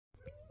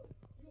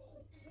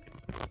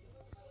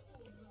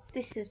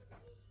This is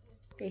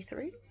day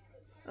 3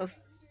 of.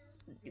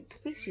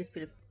 She's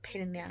been a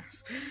pain in the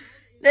ass.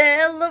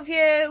 I love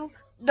you.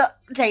 No,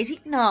 Daisy,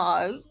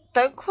 no.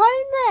 Don't climb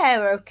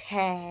there,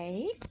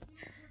 okay?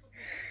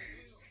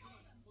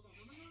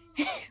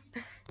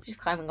 She's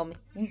climbing on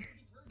me.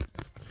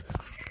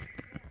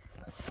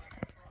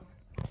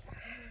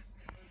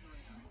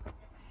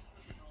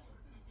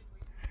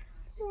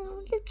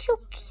 Oh, you're so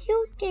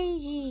cute,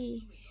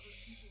 Daisy.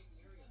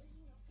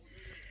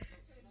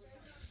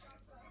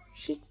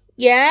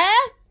 Yeah?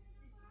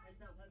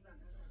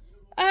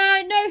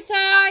 No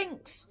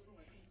thanks.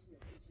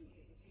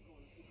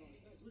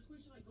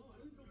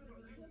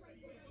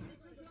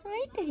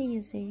 Hi,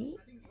 Daisy.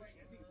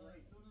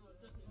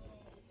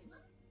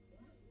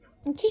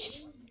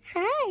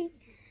 Hi.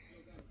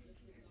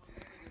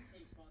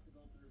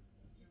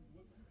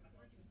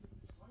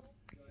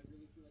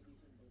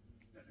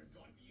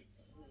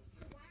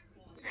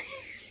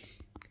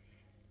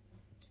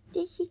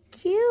 Daisy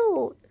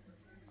cute.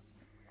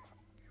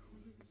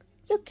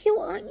 You're cute,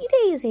 aren't you,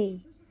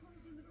 Daisy?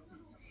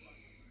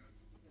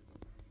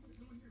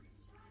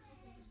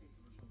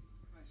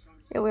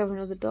 Yeah, we have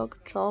another dog,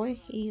 Charlie.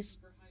 He's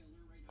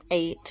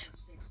 8.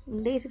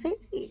 Daisy's 8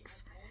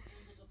 weeks.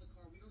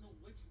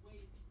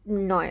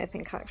 9, I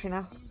think, actually,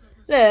 now.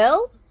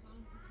 Lil,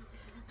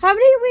 how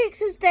many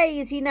weeks is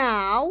Daisy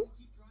now?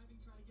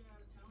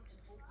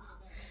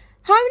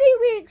 How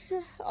many weeks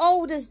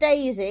old is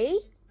Daisy?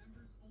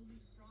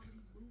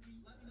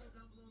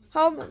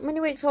 How many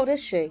weeks old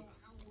is she?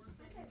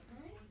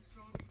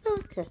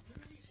 Okay.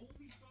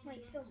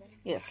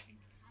 Yes.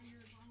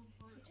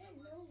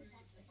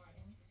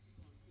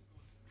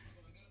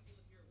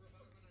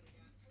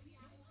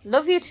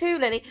 Love you too,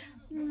 Lily.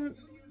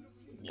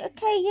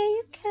 Okay, yeah,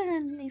 you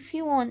can if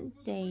you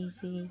want,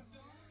 Daisy.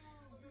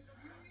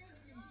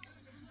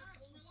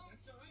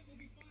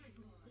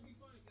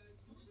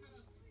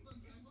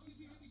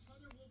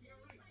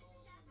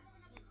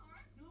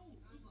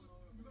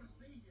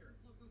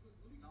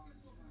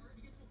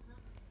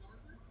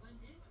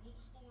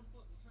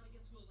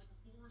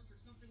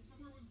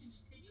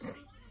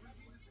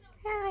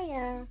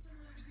 Hiya.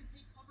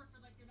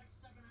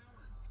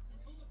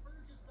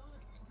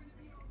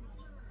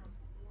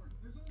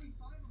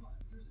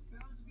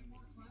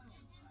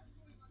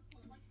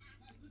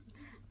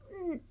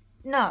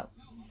 No.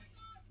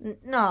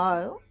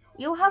 No.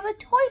 You have a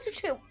toy to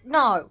chew.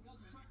 No.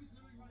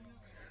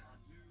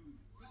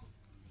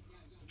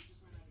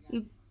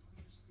 You...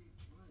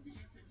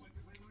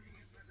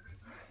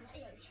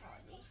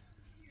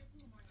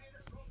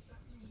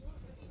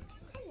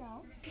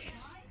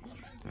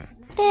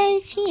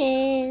 There she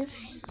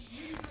is.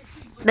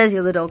 There's the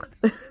other dog.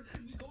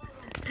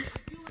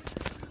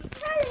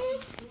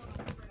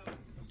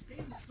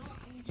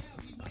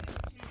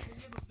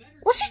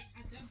 What's she...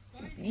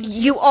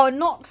 You are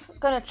not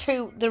gonna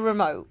chew the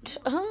remote.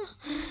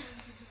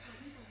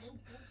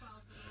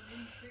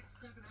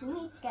 We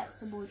need to get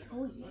some more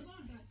toys.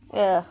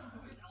 Yeah.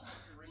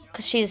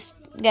 Because she's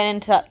getting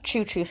into that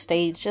choo-choo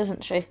stage,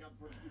 isn't she?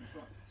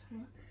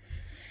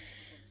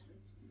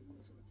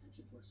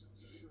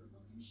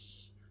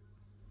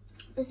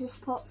 Is this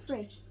part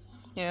 3?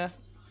 Yeah.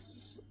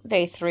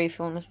 Day 3, if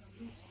you want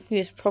to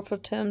use proper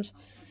terms.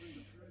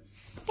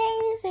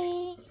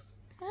 Daisy.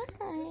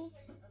 Hi.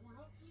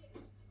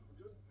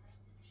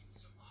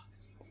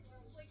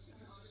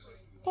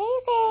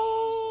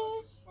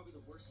 Daisy.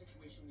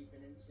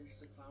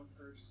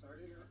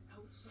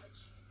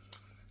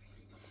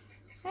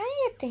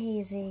 Hiya,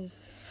 Daisy.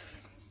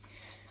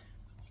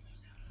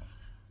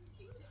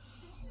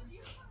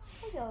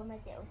 Hello, my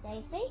little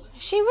Daisy.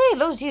 She really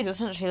loves you,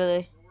 doesn't she,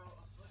 Lily?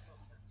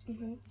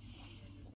 Mhm.